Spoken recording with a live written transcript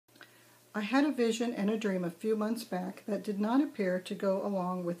I had a vision and a dream a few months back that did not appear to go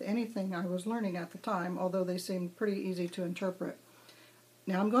along with anything I was learning at the time, although they seemed pretty easy to interpret.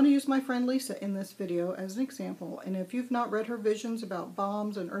 Now I'm going to use my friend Lisa in this video as an example, and if you've not read her visions about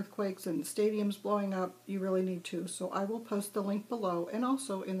bombs and earthquakes and stadiums blowing up, you really need to, so I will post the link below and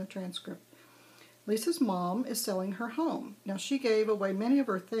also in the transcript. Lisa's mom is selling her home. Now she gave away many of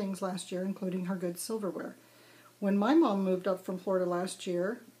her things last year, including her good silverware. When my mom moved up from Florida last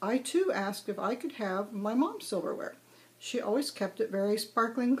year, I too asked if I could have my mom's silverware. She always kept it very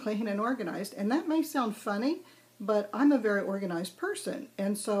sparkling, clean, and organized, and that may sound funny, but I'm a very organized person,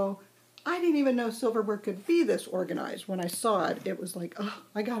 and so I didn't even know silverware could be this organized. When I saw it, it was like, oh,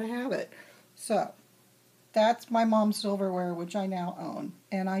 I gotta have it. So that's my mom's silverware, which I now own,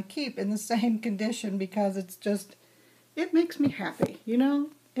 and I keep in the same condition because it's just, it makes me happy, you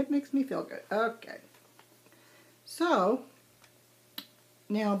know? It makes me feel good. Okay. So,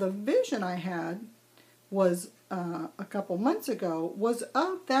 now the vision I had was a couple months ago was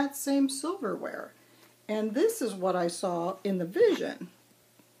of that same silverware. And this is what I saw in the vision.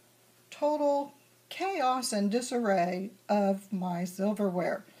 Total chaos and disarray of my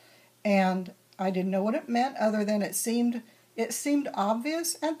silverware. And I didn't know what it meant other than it seemed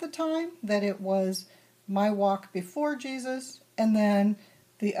obvious at the time that it was my walk before Jesus, and then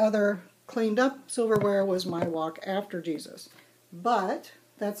the other cleaned up silverware was my walk after Jesus. But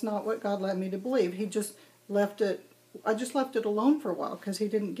that's not what God led me to believe. He just left it, I just left it alone for a while because he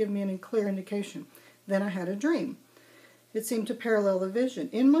didn't give me any clear indication. Then I had a dream. It seemed to parallel the vision.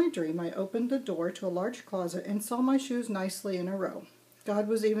 In my dream, I opened the door to a large closet and saw my shoes nicely in a row. God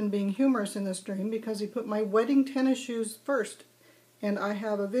was even being humorous in this dream because he put my wedding tennis shoes first, and I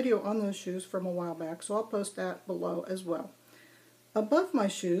have a video on those shoes from a while back, so I'll post that below as well. Above my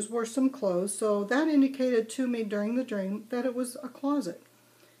shoes were some clothes, so that indicated to me during the dream that it was a closet.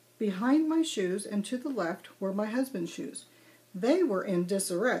 Behind my shoes and to the left were my husband's shoes. They were in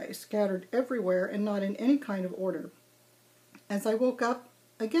disarray, scattered everywhere and not in any kind of order. As I woke up,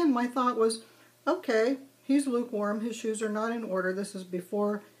 again my thought was, okay, he's lukewarm, his shoes are not in order. This is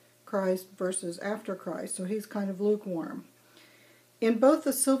before Christ versus after Christ, so he's kind of lukewarm. In both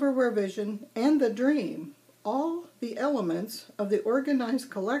the silverware vision and the dream, all the elements of the organized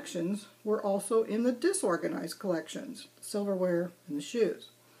collections were also in the disorganized collections, silverware and the shoes.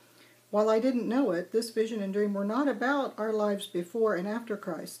 While I didn't know it, this vision and dream were not about our lives before and after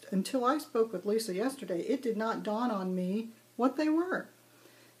Christ. Until I spoke with Lisa yesterday, it did not dawn on me what they were.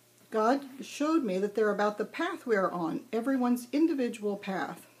 God showed me that they're about the path we are on, everyone's individual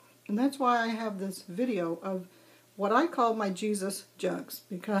path. And that's why I have this video of what I call my Jesus jugs,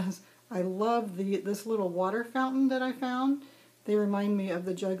 because I love this little water fountain that I found. They remind me of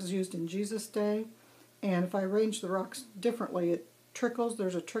the jugs used in Jesus' day. And if I arrange the rocks differently, it trickles.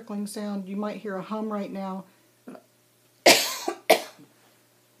 There's a trickling sound. You might hear a hum right now.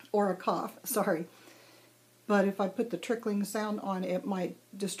 Or a cough, sorry. But if I put the trickling sound on, it might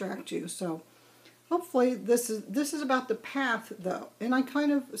distract you. So hopefully this is about the path, though. And I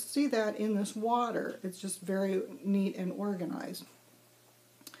kind of see that in this water. It's just very neat and organized.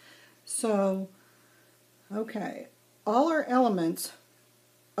 So, okay, all our elements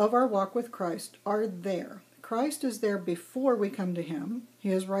of our walk with Christ are there. Christ is there before we come to him. He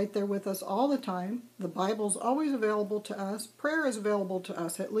is right there with us all the time. The Bible's always available to us. Prayer is available to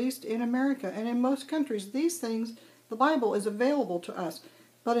us, at least in America. And in most countries, these things, the Bible is available to us.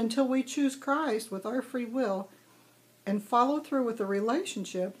 But until we choose Christ with our free will and follow through with the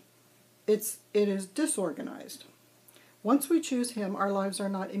relationship, it is disorganized. Once we choose him, our lives are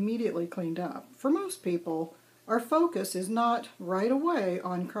not immediately cleaned up. For most people, our focus is not right away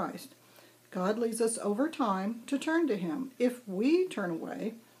on Christ. God leads us over time to turn to him. If we turn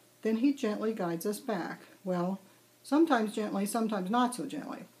away, then he gently guides us back. Well, sometimes gently, sometimes not so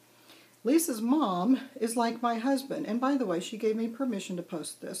gently. Lisa's mom is like my husband. And by the way, she gave me permission to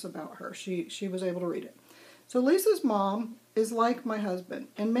post this about her. She was able to read it. So Lisa's mom is like my husband.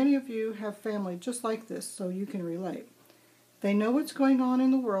 And many of you have family just like this, so you can relate. They know what's going on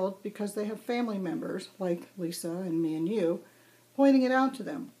in the world because they have family members, like Lisa and me and you, pointing it out to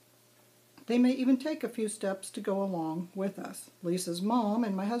them. They may even take a few steps to go along with us. Lisa's mom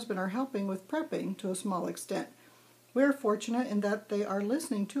and my husband are helping with prepping to a small extent. We're fortunate in that they are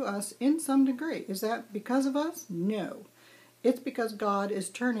listening to us in some degree. Is that because of us? No. It's because God is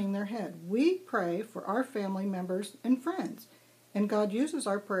turning their head. We pray for our family members and friends, and God uses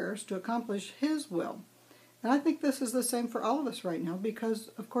our prayers to accomplish his will. And I think this is the same for all of us right now because,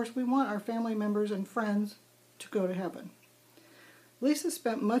 of course, we want our family members and friends to go to heaven. Lisa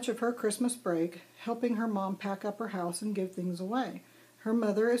spent much of her Christmas break helping her mom pack up her house and give things away. Her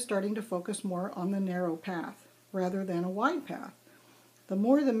mother is starting to focus more on the narrow path rather than a wide path. The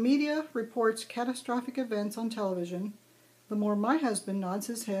more the media reports catastrophic events on television, the more my husband nods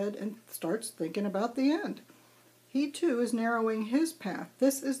his head and starts thinking about the end. He too is narrowing his path.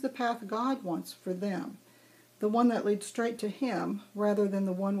 This is the path God wants for them, the one that leads straight to Him rather than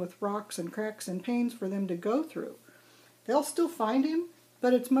the one with rocks and cracks and pains for them to go through. They'll still find Him,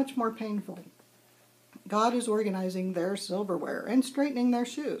 but it's much more painful. God is organizing their silverware and straightening their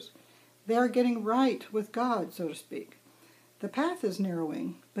shoes. They are getting right with God, so to speak. The path is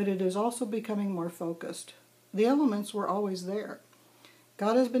narrowing, but it is also becoming more focused. The elements were always there.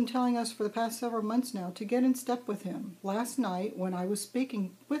 God has been telling us for the past several months now to get in step with Him. Last night, when I was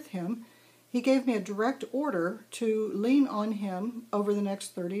speaking with Him, He gave me a direct order to lean on Him over the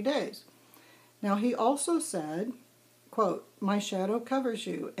next 30 days. Now, He also said, quote, "My shadow covers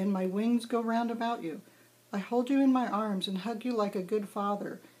you, and my wings go round about you. I hold you in my arms and hug you like a good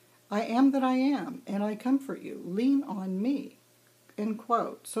father. I am that I am, and I comfort you. Lean on me." End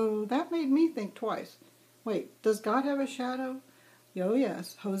quote. So that made me think twice. Wait, does God have a shadow? Oh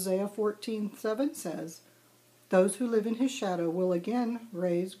yes, Hosea 14:7 says, "Those who live in His shadow will again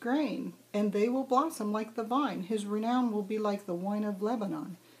raise grain, and they will blossom like the vine. His renown will be like the wine of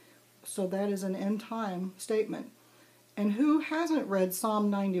Lebanon." So that is an end time statement. And who hasn't read Psalm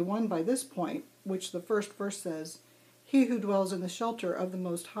 91 by this point, which the first verse says, "He who dwells in the shelter of the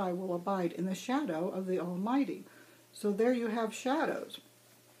Most High will abide in the shadow of the Almighty." So there you have shadows.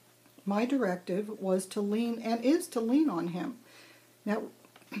 My directive was to lean, and is to lean on Him. Now,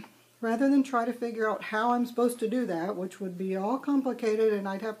 rather than try to figure out how I'm supposed to do that, which would be all complicated and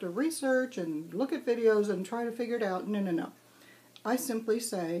I'd have to research and look at videos and try to figure it out, no. I simply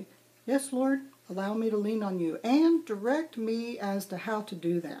say, "Yes, Lord, allow me to lean on you and direct me as to how to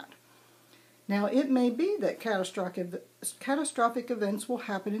do that." Now, it may be that catastrophic events will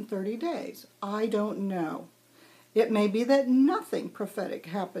happen in 30 days. I don't know. It may be that nothing prophetic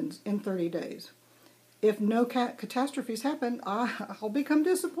happens in 30 days. If no catastrophes happen, I'll become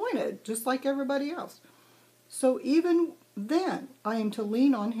disappointed, just like everybody else. So even then, I am to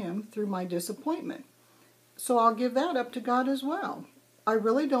lean on Him through my disappointment. So I'll give that up to God as well. I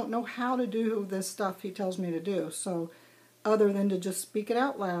really don't know how to do this stuff He tells me to do, so other than to just speak it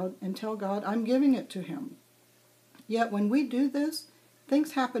out loud and tell God I'm giving it to Him. Yet when we do this,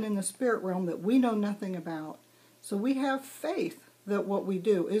 things happen in the spirit realm that we know nothing about. So we have faith that what we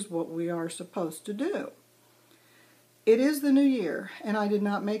do is what we are supposed to do. It is the new year, and I did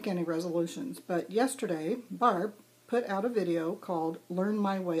not make any resolutions, but yesterday, Barb put out a video called "Learn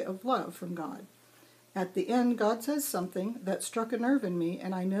My Way of Love" from God. At the end, God says something that struck a nerve in me,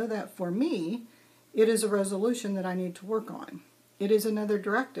 and I know that for me, it is a resolution that I need to work on. It is another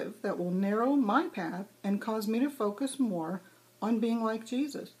directive that will narrow my path and cause me to focus more on being like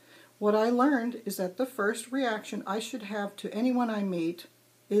Jesus. What I learned is that the first reaction I should have to anyone I meet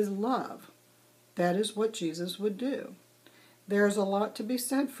is love. That is what Jesus would do. There is a lot to be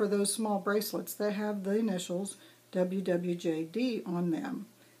said for those small bracelets that have the initials WWJD on them,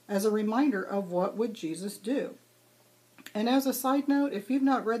 as a reminder of what would Jesus do. And as a side note, if you've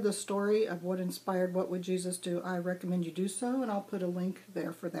not read the story of what inspired What Would Jesus Do, I recommend you do so, and I'll put a link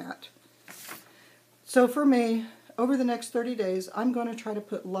there for that. So for me, over the next 30 days, I'm going to try to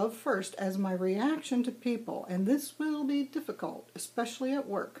put love first as my reaction to people, and this will be difficult, especially at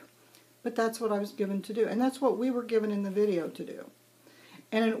work. But that's what I was given to do, and that's what we were given in the video to do.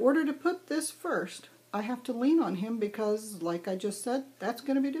 And in order to put this first, I have to lean on Him because, like I just said, that's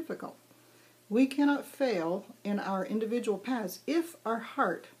going to be difficult. We cannot fail in our individual paths if our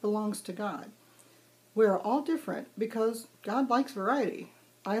heart belongs to God. We are all different because God likes variety.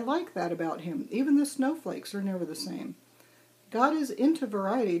 I like that about Him. Even the snowflakes are never the same. God is into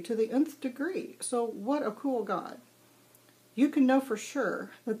variety to the nth degree, so what a cool God. You can know for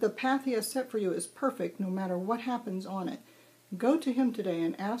sure that the path He has set for you is perfect no matter what happens on it. Go to Him today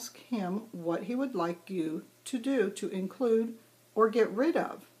and ask Him what He would like you to do to include or get rid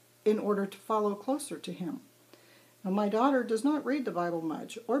of in order to follow closer to Him. Now, my daughter does not read the Bible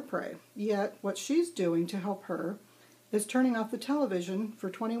much or pray, yet what she's doing to help her is turning off the television for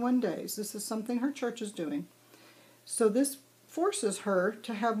 21 days. This is something her church is doing. So this forces her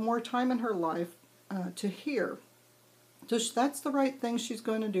to have more time in her life to hear. So that's the right thing she's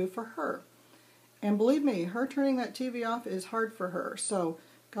going to do for her. And believe me, her turning that TV off is hard for her. So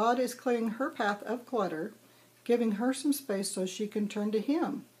God is clearing her path of clutter, giving her some space so she can turn to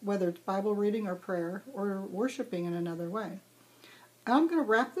Him, whether it's Bible reading or prayer or worshiping in another way. I'm going to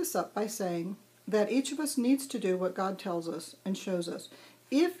wrap this up by saying that each of us needs to do what God tells us and shows us.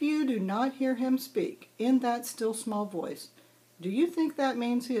 If you do not hear Him speak in that still small voice, Do you think that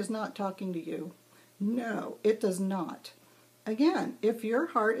means he is not talking to you? No, it does not. Again, if your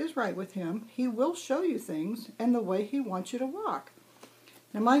heart is right with him, he will show you things and the way he wants you to walk.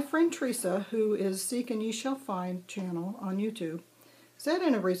 Now, my friend Teresa, who is SeekandYeShallFind channel on YouTube, said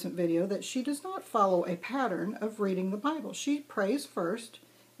in a recent video that she does not follow a pattern of reading the Bible. She prays first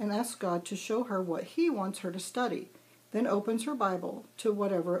and asks God to show her what he wants her to study, then opens her Bible to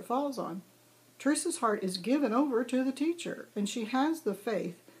whatever it falls on. Teresa's heart is given over to the teacher, and she has the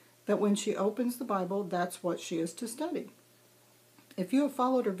faith that when she opens the Bible, that's what she is to study. If you have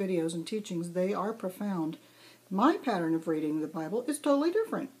followed her videos and teachings, they are profound. My pattern of reading the Bible is totally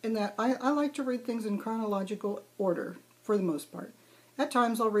different in that I like to read things in chronological order for the most part. At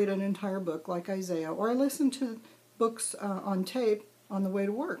times I'll read an entire book like Isaiah, or I listen to books on tape on the way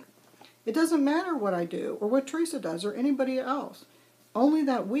to work. It doesn't matter what I do or what Teresa does or anybody else, only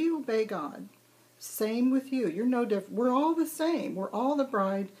that we obey God. Same with you. You're no different. We're all the same. We're all the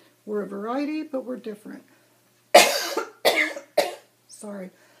bride. We're a variety, but we're different.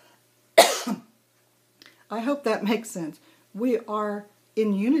 Sorry. I hope that makes sense. We are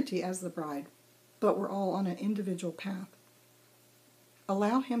in unity as the bride, but we're all on an individual path.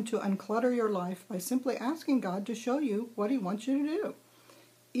 Allow him to unclutter your life by simply asking God to show you what he wants you to do,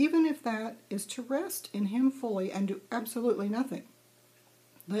 even if that is to rest in him fully and do absolutely nothing.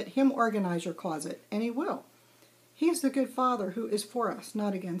 Let him organize your closet, and he will. He's the good Father who is for us,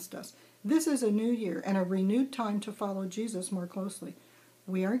 not against us. This is a new year and a renewed time to follow Jesus more closely.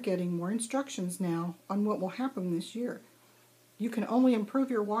 We are getting more instructions now on what will happen this year. You can only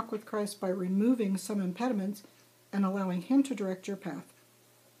improve your walk with Christ by removing some impediments and allowing him to direct your path.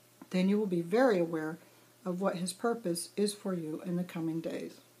 Then you will be very aware of what his purpose is for you in the coming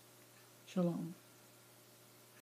days. Shalom.